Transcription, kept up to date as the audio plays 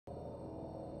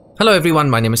Hello everyone,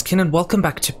 my name is Kin and welcome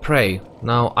back to Prey.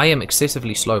 Now, I am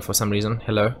excessively slow for some reason.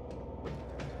 Hello.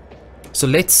 So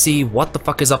let's see what the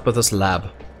fuck is up with this lab.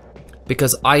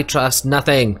 Because I trust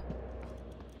nothing.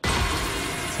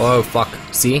 Oh fuck.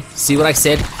 See? See what I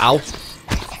said? Ow.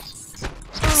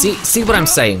 See what I'm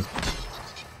saying?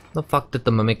 The fuck did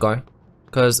the mimic go?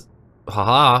 Because,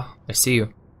 haha, I see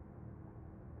you.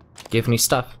 Give me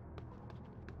stuff.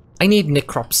 I need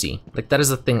necropsy. Like, that is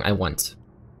the thing I want.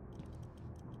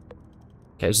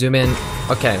 Okay, zoom in.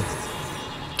 Okay.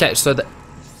 Okay, so the...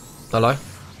 Hello?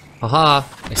 Haha,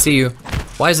 I see you.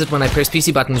 Why is it when I press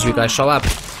PC buttons you guys show up?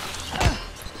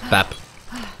 Bap.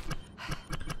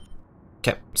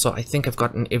 Okay, so I think I've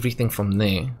gotten everything from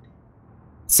there.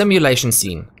 Simulation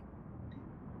scene.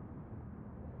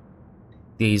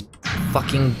 These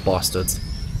fucking bastards.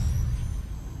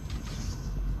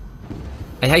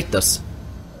 I hate this.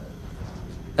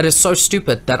 It is so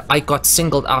stupid that I got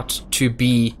singled out to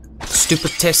be stupid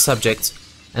test subject,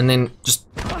 and then just,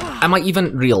 am I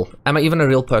even real? Am I even a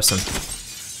real person?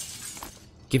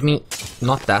 Give me,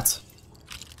 not that.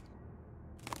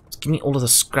 Just give me all of the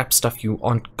scrap stuff you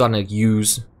aren't gonna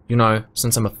use, you know,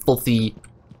 since I'm a filthy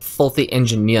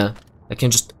engineer. I can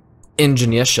just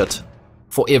engineer shit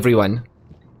for everyone.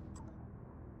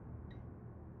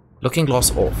 Looking glass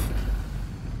off.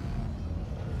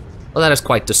 Well, that is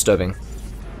quite disturbing.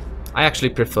 I actually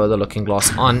prefer the looking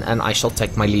glass on, and I shall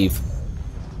take my leave.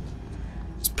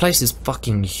 This place is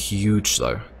fucking huge,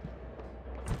 though.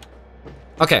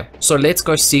 Okay, so let's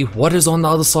go see what is on the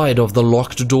other side of the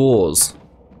locked doors.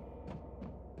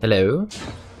 Hello?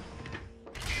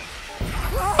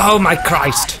 Oh my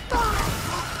Christ!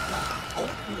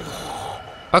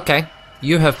 Okay,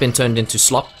 you have been turned into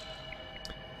slop.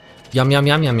 Yum yum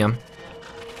yum yum yum.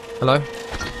 Hello?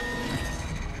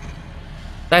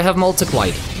 They have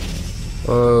multiplied.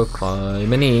 Oh,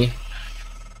 criminy.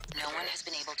 No one has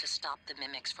been able to stop the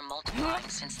mimics from multiplying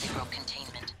since they broke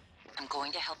containment. I'm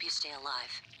going to help you stay alive.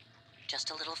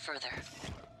 Just a little further.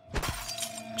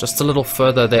 Just a little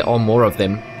further, there are more of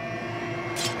them.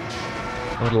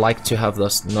 I would like to have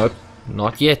this. Nope,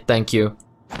 not yet, thank you.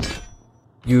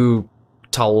 You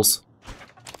towels.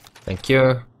 Thank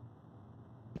you.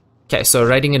 Okay, so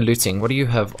raiding and looting. What do you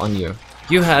have on you?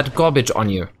 You had garbage on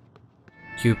you.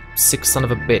 You sick son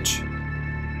of a bitch.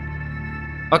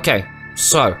 Okay,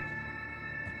 so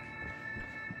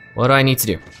what do I need to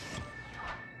do?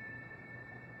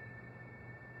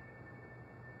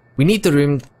 We need the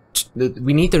room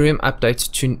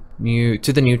update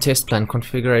to the new test plan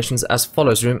configurations as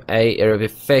follows: Room A, area of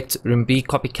effect; Room B,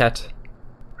 copycat;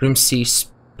 Room C,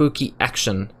 spooky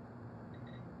action.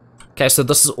 Okay, so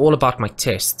this is all about my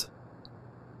test.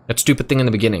 That stupid thing in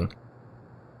the beginning.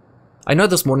 I know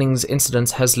this morning's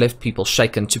incident has left people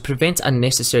shaken. To prevent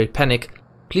unnecessary panic,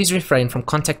 please refrain from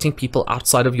contacting people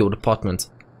outside of your department.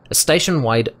 A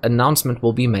station-wide announcement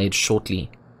will be made shortly.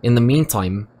 In the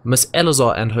meantime, Miss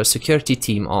Elazar and her security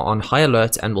team are on high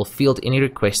alert and will field any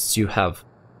requests you have.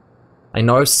 I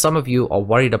know some of you are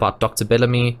worried about Dr.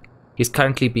 Bellamy. He's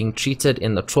currently being treated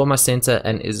in the trauma center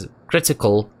and is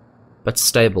critical but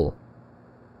stable.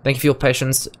 Thank you for your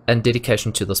patience and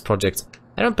dedication to this project.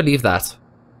 I don't believe that.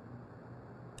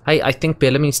 I think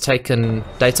Bellamy's taken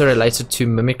data related to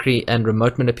mimicry and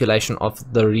remote manipulation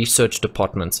of the research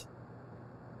department.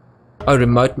 Oh,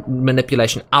 remote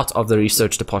manipulation out of the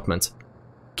research department.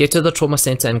 Get to the trauma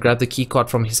center and grab the keycard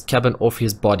from his cabin off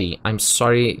his body. I'm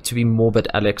sorry to be morbid,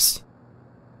 Alex.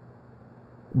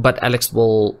 But Alex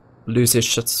will lose his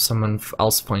shit if someone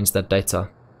else finds that data.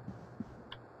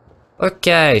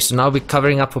 Okay, so now we're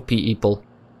covering up for people.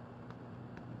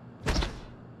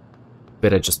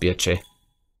 Better just be a chair.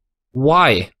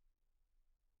 Why?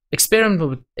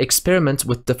 Experiment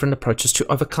with different approaches to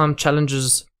overcome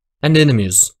challenges and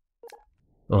enemies.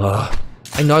 Ugh.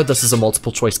 I know this is a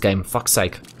multiple choice game, fuck's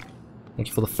sake. Thank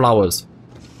you for the flowers.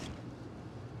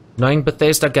 Knowing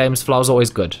Bethesda games, flowers are always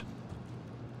good.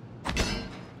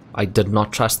 I did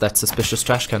not trust that suspicious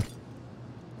trash can.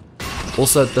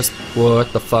 Also this,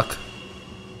 what the fuck?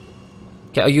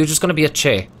 Okay, are you just gonna be a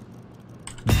chair?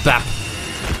 Bap!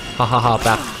 Ha ha ha,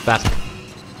 bap, bap.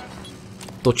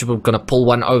 Thought you were gonna pull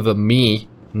one over me.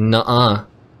 Nuh-uh.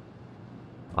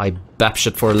 I bap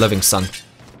shit for a living, son.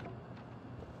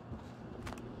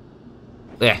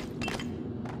 There.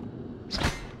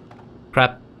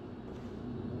 Crap.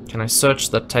 Can I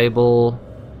search the table?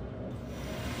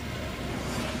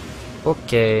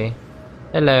 Okay.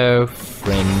 Hello,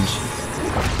 friend.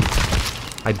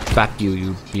 I bap you,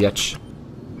 you bitch.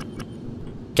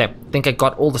 Okay, think I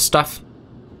got all the stuff.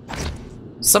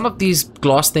 Some of these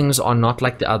glass things are not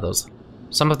like the others.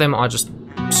 Some of them are just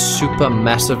super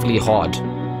massively hard.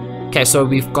 Okay, so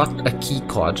we've got a key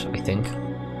card, I think.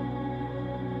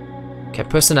 Okay,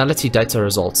 personality data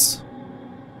results.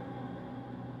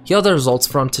 Here are the results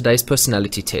from today's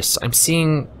personality tests. I'm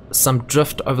seeing some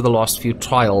drift over the last few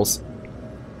trials.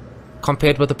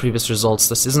 Compared with the previous results,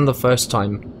 this isn't the first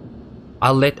time.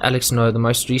 I'll let Alex know the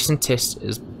most recent test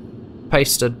is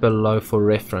pasted below for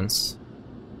reference.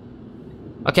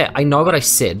 Okay, I know what I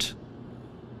said.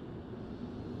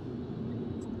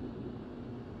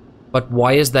 But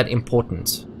why is that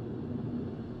important?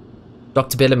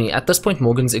 Dr. Bellamy, at this point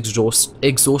Morgan's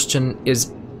exhaustion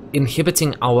is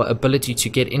inhibiting our ability to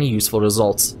get any useful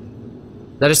results.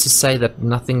 That is to say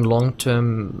nothing of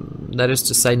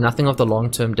the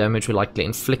long-term damage we're likely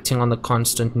inflicting on the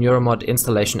constant neuromod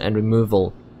installation and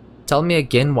removal. Tell me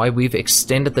again why we've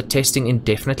extended the testing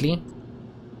indefinitely?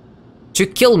 To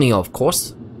kill me, of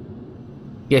course.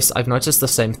 Yes, I've noticed the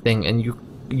same thing, and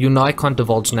you know I can't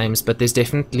divulge names, but there's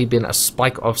definitely been a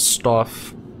spike of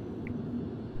staff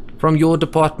from your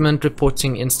department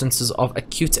reporting instances of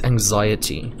acute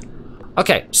anxiety.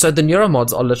 Okay, so the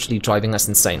neuromods are literally driving us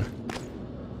insane.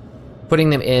 Putting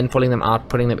them in, pulling them out,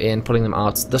 putting them in, pulling them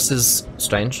out. This is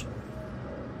strange.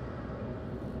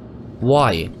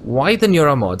 Why? Why the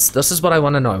neuromods? This is what I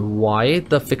want to know. Why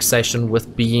the fixation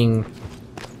with being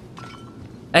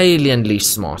alienly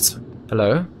smart?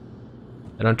 Hello?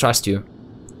 I don't trust you.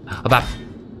 About.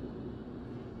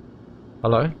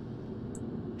 Hello?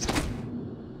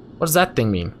 What does that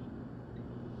thing mean?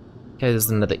 Okay, there's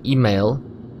another email.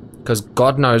 Because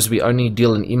God knows we only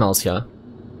deal in emails here.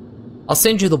 I'll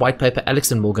send you the white paper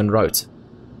Alex and Morgan wrote.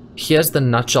 Here's the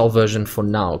nutshell version for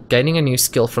now. Gaining a new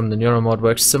skill from the neuromod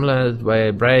works similar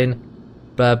way brain.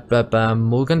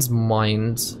 Morgan's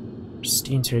mind. Just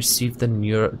need to receive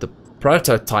the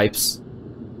prototypes.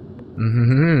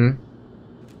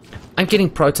 I'm getting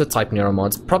prototype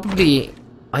neuromods. Probably,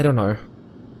 I don't know.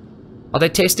 Are they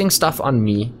testing stuff on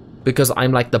me? Because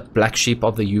I'm like the black sheep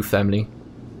of the U family.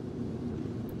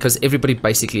 Because everybody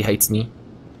basically hates me.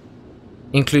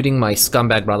 Including my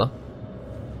scumbag brother.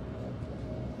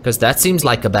 Because that seems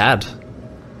like a bad.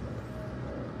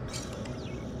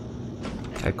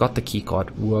 Okay, I got the key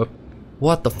card. Whoop.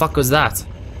 What the fuck was that?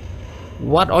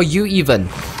 What are you even?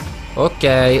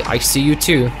 Okay, I see you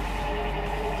too.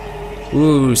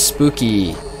 Ooh,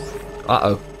 spooky.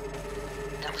 Uh-oh.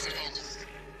 That was a phantom.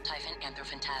 Typhon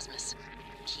Anthrophantasmus.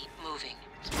 Keep moving.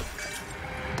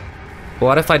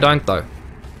 What if I don't though?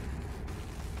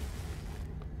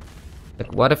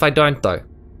 Like, what if I don't though?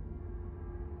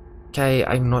 Okay,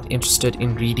 I'm not interested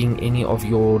in reading any of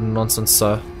your nonsense,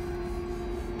 sir.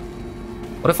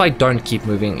 What if I don't keep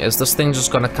moving? Is this thing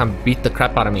just gonna come beat the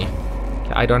crap out of me?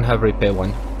 Okay, I don't have repair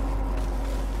one.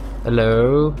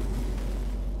 Hello?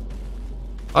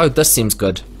 Oh, this seems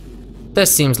good. This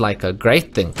seems like a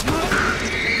great thing.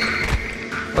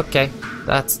 Okay,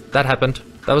 that happened.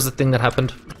 That was the thing that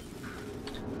happened.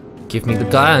 Give me the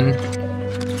gun.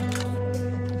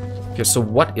 Okay, so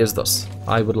what is this?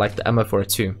 I would like the ammo for it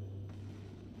too.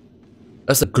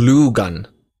 It's a glue gun.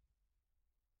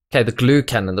 Okay, the glue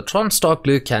cannon. The TranStar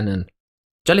glue cannon.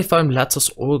 Jellyfoam lattice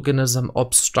organism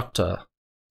obstructor.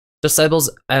 Disables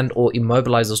and or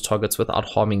immobilizes targets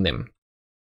without harming them.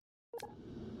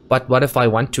 But what if I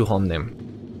want to harm them?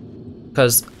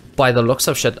 Because by the looks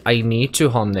of shit, I need to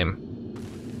harm them.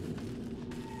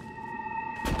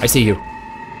 I see you.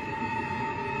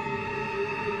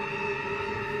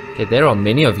 Okay, there are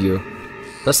many of you.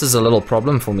 This is a little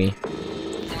problem for me.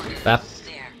 Bap.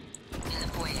 There, in the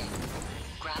foyer.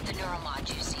 Grab the neuromod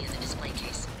you see in the display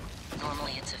case.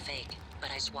 Normally it's a fake, but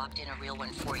I swapped in a real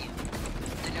one for you.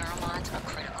 The neuromods are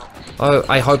critical. Oh,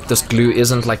 I hope this glue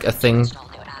isn't like a thing.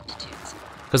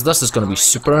 Because this is going to be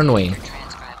super annoying.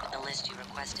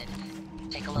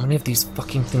 How many of these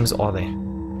fucking things are there?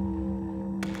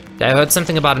 Okay, I heard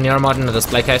something about a neuromod in the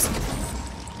display case.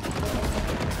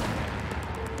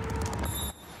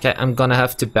 Okay, I'm gonna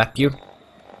have to bap you.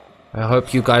 I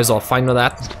hope you guys are fine with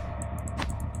that.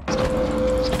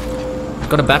 I'm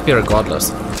gonna bap you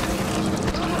regardless.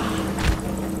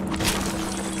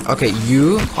 Okay,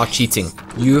 you are cheating.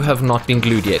 You have not been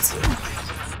glued yet.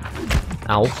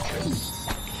 Ow.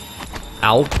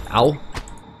 Ow, ow.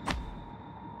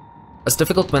 It's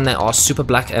difficult when they are super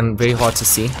black and very hard to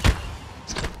see.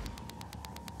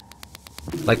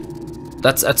 Like,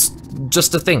 that's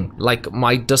just a thing. Like,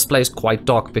 my display is quite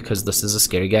dark because this is a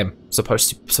scary game.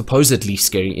 Supposedly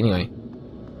scary anyway.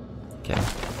 Okay,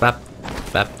 bap,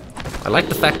 bap. I like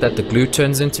the fact that the glue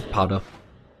turns into powder.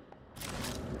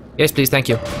 Yes, please, thank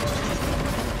you.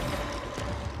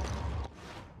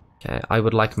 Okay, I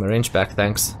would like my wrench back,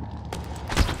 thanks.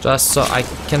 Just so I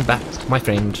can bat my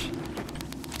friend.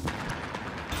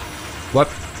 What?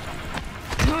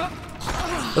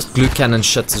 This glue cannon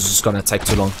shit is just gonna take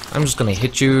too long. I'm just gonna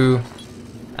hit you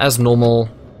as normal.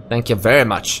 Thank you very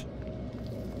much.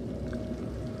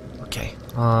 Okay,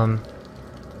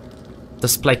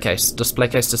 display case, display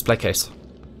case, display case.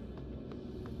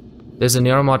 There's a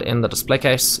neuromod in the display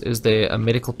case. Is there a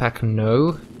medical pack?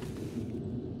 No.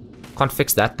 Can't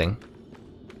fix that thing.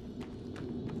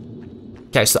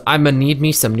 Okay, so I'm gonna need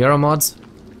me some neuromods.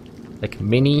 Like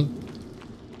mini.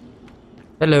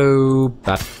 Hello,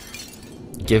 bat.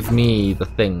 Give me the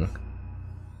thing.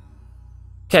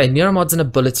 Okay, neuromods and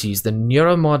abilities. The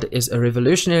neuromod is a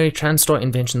revolutionary TranStar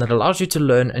invention that allows you to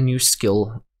learn a new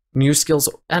skill. New skills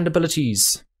and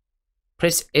abilities.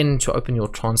 Press N to open your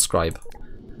transcribe.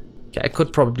 Okay, I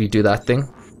could probably do that thing.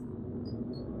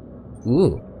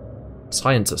 Ooh.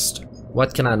 Scientist.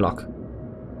 What can I unlock?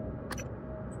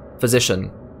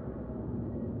 Physician.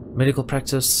 Medical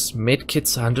practice.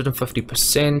 Medkits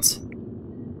 150%.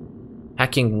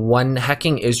 Hacking 1.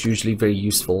 Hacking is usually very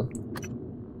useful.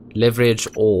 Leverage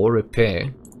or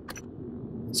repair.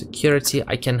 Security.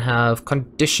 I can have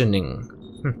conditioning.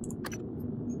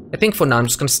 I think for now I'm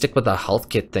just going to stick with the health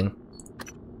kit thing.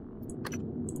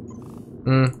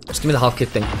 Just give me the health kit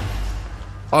thing.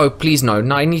 Oh, please no.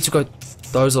 No, I need to go.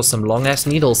 Those are some long ass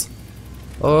needles.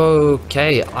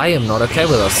 Okay, I am not okay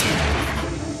with this.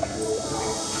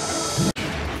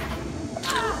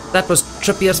 That was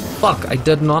trippy as fuck. I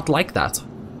did not like that.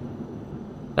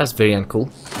 That's very uncool.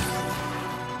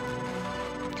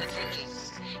 Good thinking.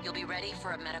 You'll be ready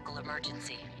for a medical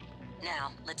emergency.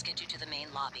 Now, let's get you to the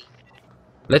main lobby.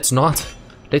 Let's not.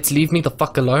 Let's leave me the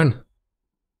fuck alone.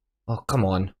 Oh, come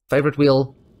on. Favorite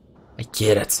wheel. I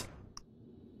get it.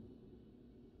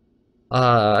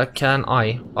 Can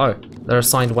I? Oh, they're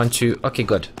assigned 1, 2. Okay,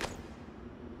 good.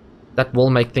 That will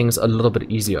make things a little bit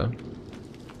easier.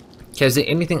 Okay, is there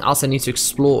anything else I need to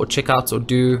explore or check out or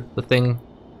do the thing?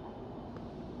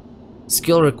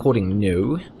 Skill recording,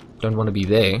 no. Don't want to be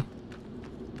there.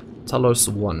 Talos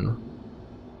I.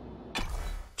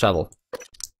 Travel.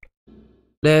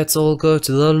 Let's all go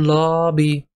to the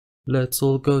lobby. Let's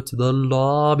all go to the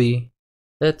lobby.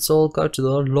 Let's all go to the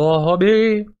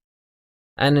lobby.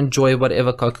 And enjoy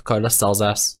whatever Coca-Cola sells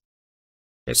us.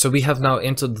 Okay, so we have now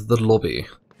entered the lobby.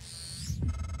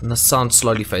 And the sound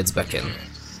slowly fades back in.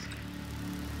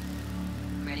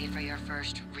 Ready for your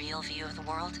first real view of the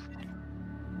world?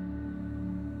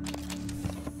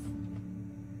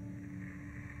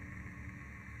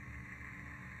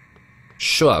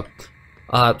 Sure.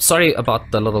 Sorry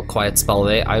about the little quiet spell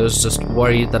there. I was just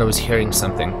worried that I was hearing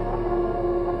something.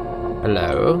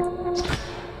 Hello?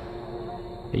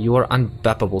 You are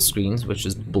unbappable screens, which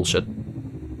is bullshit.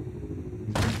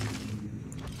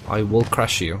 I will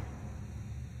crush you.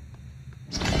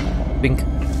 Bink.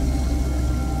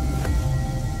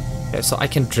 Okay, so I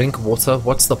can drink water.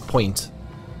 What's the point?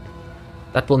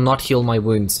 That will not heal my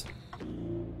wounds.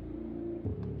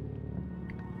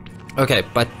 Okay,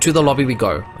 but to the lobby we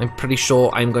go. I'm pretty sure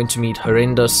I'm going to meet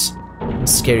horrendous,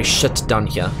 scary shit down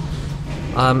here.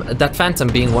 That phantom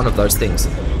being one of those things.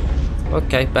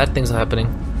 Okay, bad things are happening.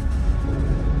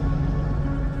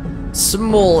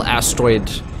 Small asteroid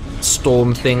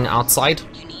storm thing outside.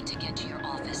 You need to get to your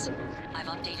office. I've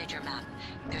updated your map.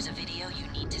 There's a video you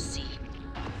need to see.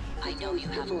 I know you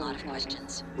have a lot of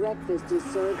questions. Breakfast is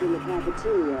served in the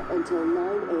cafeteria until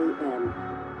 9 a.m.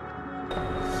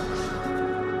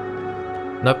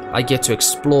 Nope, I get to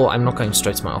explore. I'm not going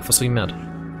straight to my office. Are you mad?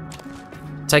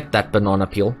 Take that, banana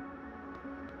peel.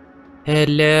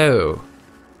 Hello.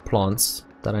 Plants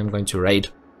that I'm going to raid.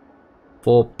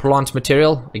 For plant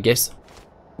material, I guess.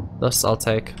 This I'll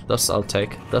take. This I'll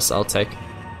take. This I'll take.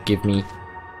 Give me.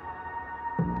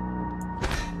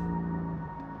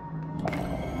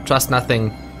 Trust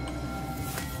nothing.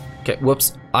 Okay,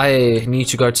 whoops. I need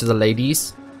to go to the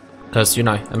ladies. Because, you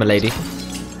know, I'm a lady.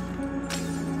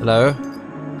 Hello?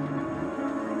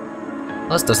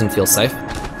 This doesn't feel safe.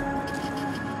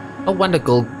 No wonder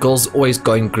girls always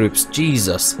go in groups.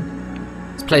 Jesus.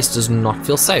 This place does not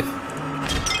feel safe.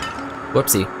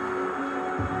 Whoopsie.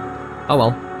 Oh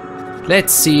well.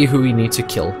 Let's see who we need to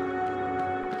kill.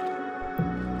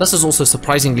 This is also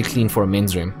surprisingly clean for a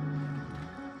men's room.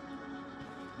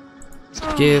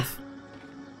 Give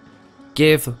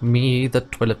me the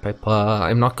toilet paper.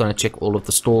 I'm not going to check all of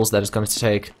the stalls. That is going to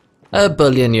take a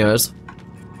billion years.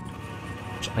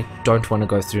 Which I don't want to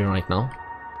go through right now.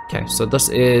 Okay, so this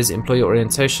is employee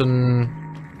orientation.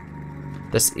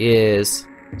 This is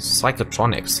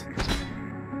psychotronics.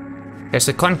 Okay,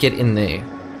 so I can't get in there,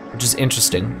 which is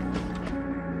interesting.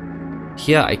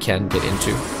 Here I can get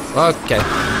into. Okay.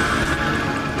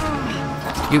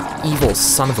 You evil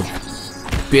son of a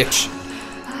bitch.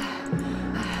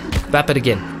 Bap it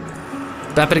again.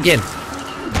 Bap it again.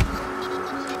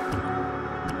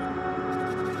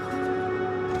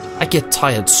 I get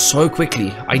tired so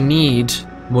quickly. I need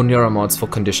more neuromods for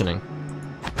conditioning.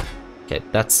 Okay,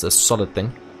 that's a solid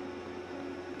thing.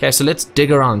 Okay, so let's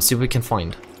dig around, see what we can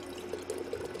find.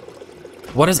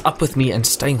 What is up with me and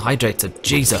staying hydrated?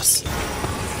 Jesus.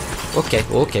 Okay.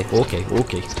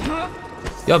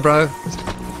 Yo, bro.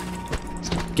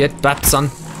 Get bapped, son.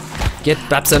 Get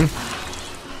bapped in.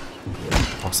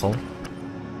 Asshole.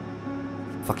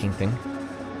 Fucking thing.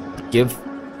 Give.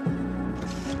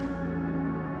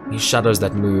 These shadows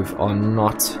that move are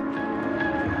not...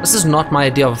 This is not my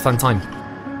idea of a fun time.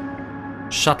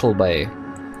 Shuttle bay.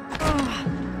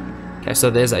 Okay, so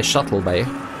there's a shuttle bay.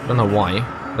 I don't know why,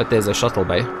 but there's a shuttle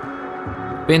bay.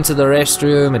 Been to the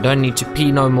restroom. I don't need to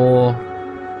pee no more.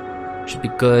 Should be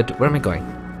good. Where am I going?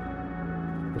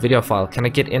 Video file. Can I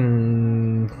get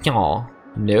in? Yeah.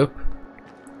 Nope.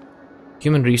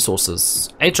 Human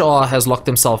resources. HR has locked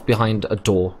himself behind a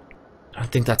door. I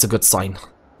don't think that's a good sign.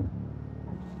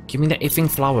 Give me the effing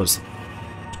flowers.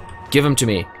 Give them to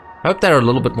me. I hope they're a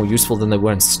little bit more useful than they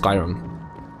were in Skyrim.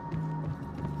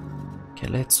 Okay,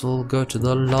 let's all go to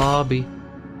the lobby.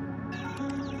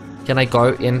 Can I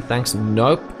go in? Thanks.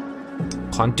 Nope.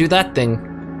 Can't do that thing.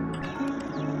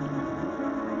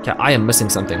 Okay, I am missing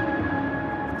something.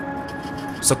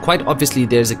 So quite obviously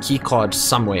there's a key card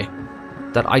somewhere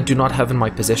that I do not have in my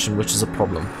possession, which is a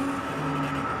problem.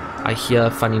 I hear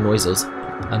funny noises,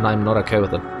 and I'm not okay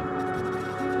with it.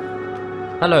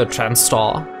 Hello,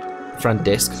 TranStar. Front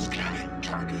desk.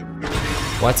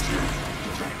 What?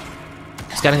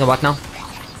 Scanning a what now?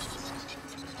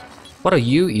 What are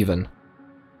you even?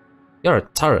 You're a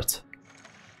turret.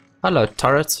 Hello,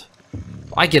 turret.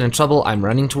 If I get in trouble, I'm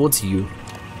running towards you.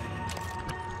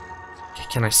 Okay,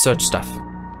 can I search stuff?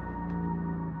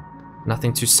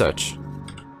 Nothing to search.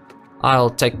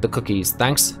 I'll take the cookies,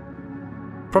 thanks.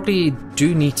 Probably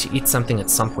do need to eat something at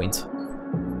some point.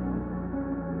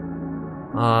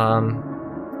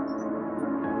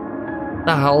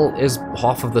 The hell is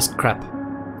half of this crap?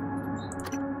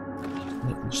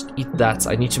 Just eat that.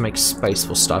 I need to make space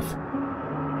for stuff.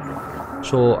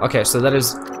 Sure. Okay, so that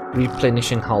is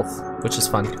replenishing health, which is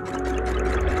fun.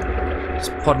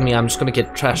 So pardon me, I'm just gonna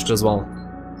get trashed as well.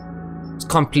 It's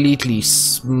completely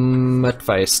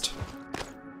smut-faced.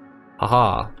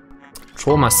 Haha.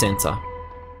 Trauma center.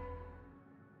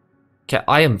 Okay,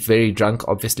 I am very drunk,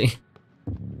 obviously.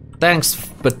 Thanks,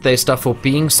 birthday stuff, for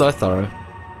being so thorough.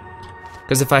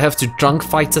 Because if I have to drunk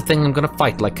fight a thing, I'm gonna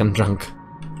fight like I'm drunk.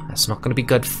 That's not gonna be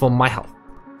good for my health.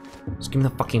 Just give me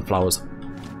the fucking flowers.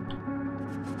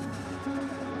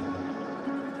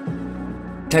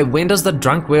 Okay, when does the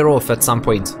drunk wear off at some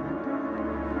point?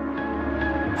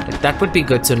 Like, that would be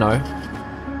good to know.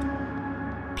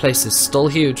 Place is still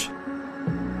huge.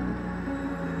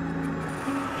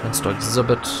 TranStar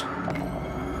exhibit.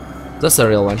 This is a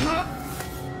real one.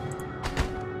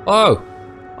 Oh!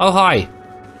 Oh, hi!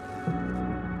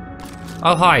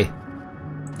 Oh, hi!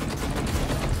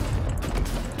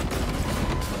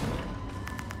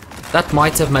 That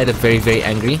might have made it very, very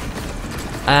angry.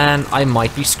 And I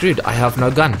might be screwed. I have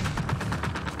no gun.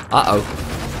 Uh-oh.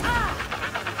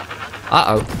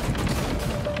 Uh-oh.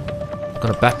 I'm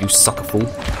gonna bap, you sucker fool.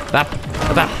 Bap.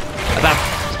 A bap. A bap.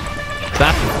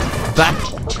 Bap. Bap.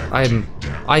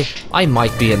 I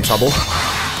might be in trouble.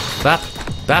 Bap.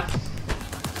 Bap.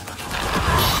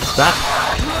 Bap.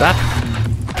 Bap.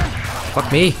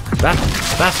 Fuck me. Bap.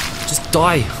 Bap. Just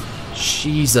die.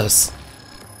 Jesus.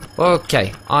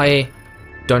 Okay. I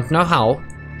don't know how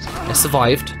I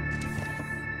survived,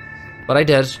 but I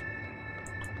did.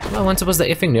 All I wanted was the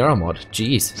effing neuromod.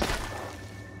 Jeez.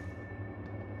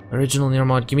 Original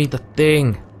neuromod, give me the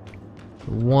thing.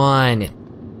 One.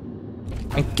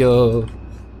 Thank you.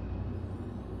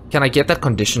 Can I get that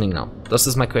conditioning now? This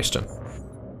is my question.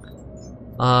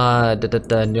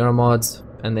 Neuromods,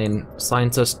 and then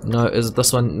scientist. No, is it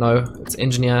this one? No. It's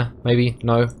engineer, maybe.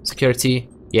 No. Security.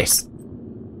 Yes.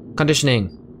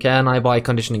 Conditioning. Can I buy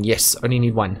conditioning? Yes. Only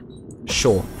need one.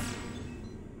 Sure.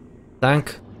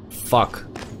 Thank fuck.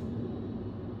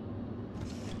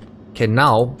 Okay,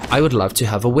 now I would love to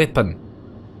have a weapon.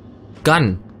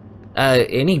 Gun.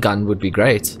 Any gun would be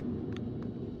great.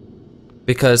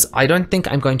 Because I don't think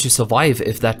I'm going to survive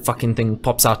if that fucking thing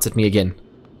pops out at me again.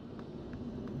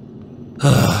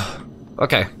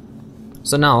 Okay.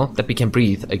 So now that we can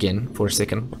breathe again for a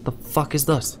second. What the fuck is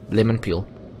this? Lemon peel.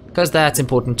 Because that's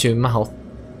important to my health.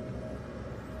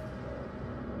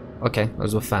 Okay,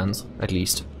 those were fans, at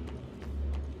least.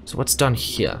 So what's done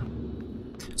here?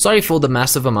 Sorry for the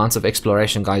massive amounts of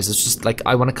exploration, guys. It's just like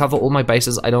I want to cover all my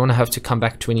bases. I don't want to have to come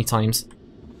back 20 times.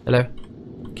 Hello?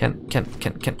 Can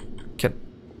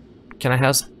I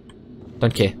house?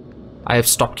 Don't care. I have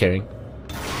stopped caring.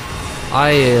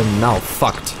 I am now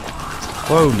fucked.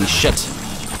 Holy shit.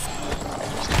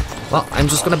 Well, I'm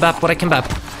just gonna bap what I can bap.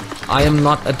 I am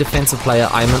not a defensive player,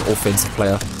 I am an offensive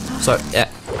player. So, yeah,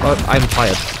 oh, I'm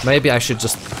tired. Maybe I should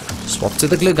just swap to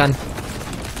the glue gun.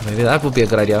 Maybe that would be a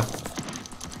good idea.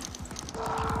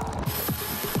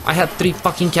 I had 3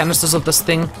 fucking canisters of this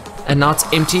thing, and now it's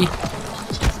empty.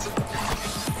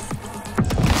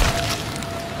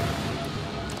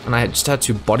 And I just had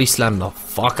to body slam the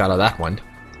fuck out of that one.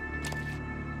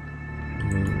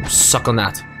 Suck on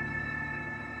that.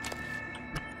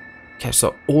 Okay,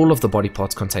 so all of the body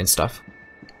parts contain stuff.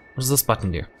 What does this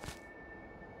button do?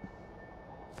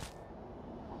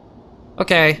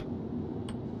 Okay.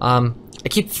 I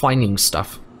keep finding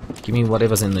stuff. Give me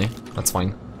whatever's in there. That's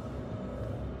fine.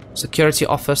 Security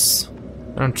office.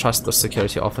 I don't trust the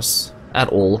security office at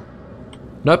all.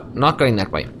 Nope, not going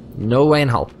that way. No way in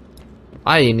hell.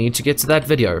 I need to get to that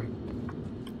video.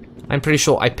 I'm pretty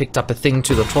sure I picked up a thing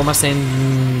to the trauma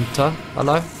center.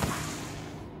 Hello?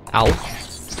 Ow.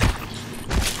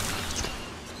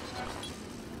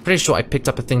 Pretty sure I picked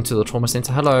up a thing to the trauma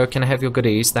center. Hello, can I have your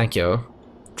goodies? Thank you.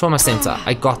 Trauma center,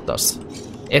 I got this.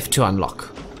 F to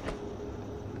unlock.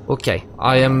 Okay,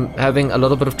 I am having a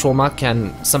little bit of trauma.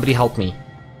 Can somebody help me?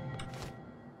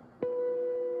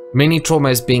 Many trauma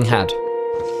is being had.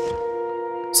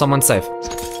 Someone save.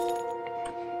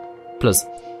 Please.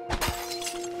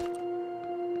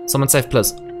 Someone save,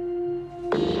 please.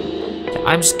 Okay,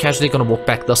 I'm just casually gonna walk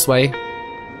back this way.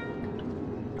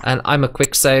 And I'm a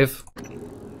quick save.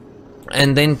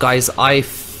 And then, guys, I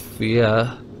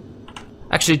fear...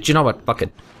 Actually, do you know what? Fuck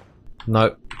it.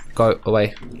 No. Go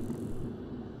away.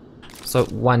 So,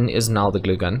 1 is now the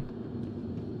glue gun.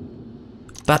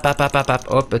 Bap, bap, bap, bap, bap.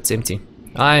 Oh, it's empty.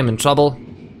 I am in trouble.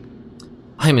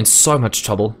 I am in so much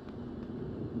trouble.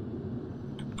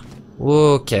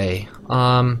 Okay.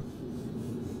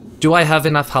 Do I have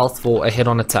enough health for a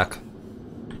head-on attack?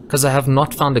 Because I have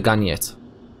not found a gun yet.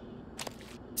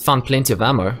 Found plenty of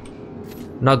ammo.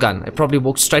 No gun. I probably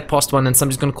walked straight past one and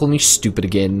somebody's gonna call me stupid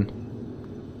again.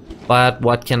 But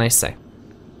what can I say?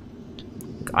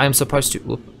 I am supposed to...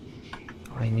 Whoop.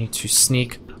 I need to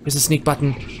sneak. Where's the sneak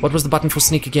button? What was the button for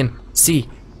sneak again? C.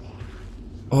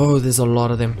 Oh, there's a lot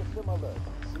of them.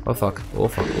 Oh fuck. Oh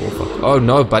fuck. Oh fuck. Oh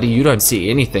no, buddy. You don't see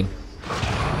anything.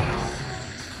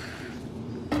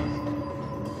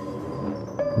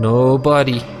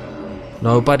 Nobody.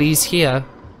 Nobody's here.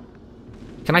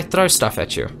 Can I throw stuff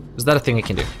at you? Is that a thing I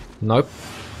can do? Nope.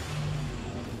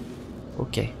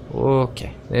 Okay.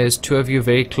 Okay. There's 2 of you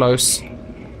very close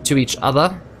to each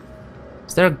other.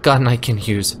 Is there a gun I can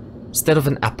use instead of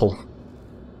an apple?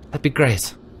 That'd be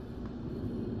great.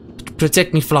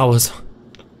 Protect me, flowers.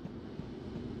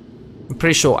 I'm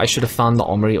pretty sure I should have found the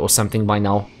armory or something by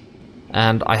now.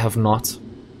 And I have not.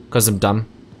 Because I'm dumb.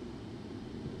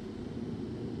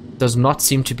 Does not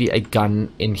seem to be a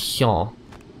gun in here.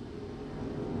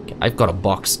 Okay, I've got a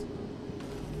box.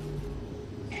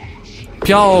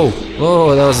 Pyo!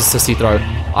 Oh, that was a sissy throw.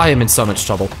 I am in so much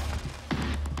trouble.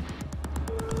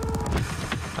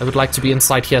 I would like to be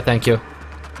inside here, thank you.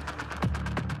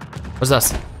 What's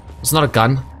this? It's not a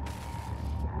gun.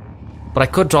 But I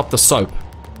could drop the soap.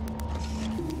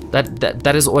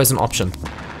 That is always an option.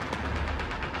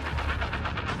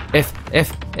 F.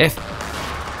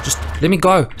 Just let me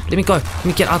go. Let me go. Let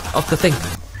me get out of the thing.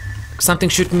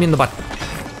 Something's shooting me in the butt.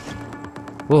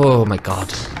 Oh my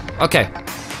god. Okay.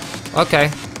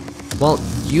 Okay. Well,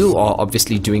 you are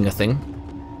obviously doing a thing.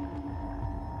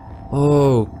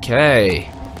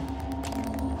 Okay.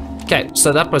 Okay,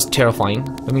 so that was terrifying.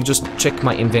 Let me just check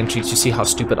my inventory to see how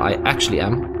stupid I actually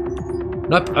am.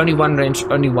 Nope, only 1 wrench,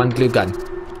 only 1 glue gun.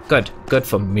 Good. Good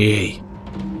for me.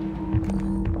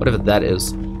 Whatever that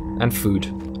is. And food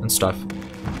and stuff.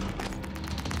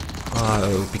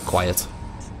 Oh, be quiet.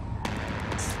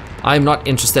 I'm not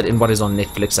interested in what is on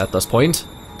Netflix at this point.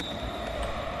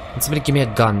 Can somebody give me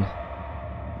a gun?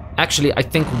 Actually, I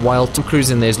think while Tom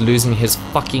Cruise in there is losing his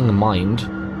fucking mind,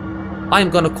 I'm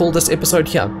gonna call this episode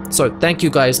here. So thank you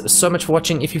guys so much for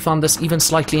watching. If you found this even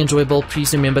slightly enjoyable,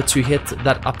 please remember to hit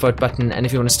that upvote button. And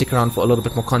if you want to stick around for a little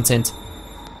bit more content,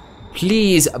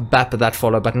 please bap that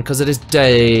follow button, because it is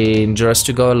dangerous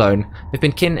to go alone. I've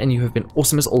been Ken, and you have been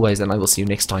awesome as always, and I will see you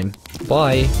next time.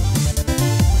 Bye!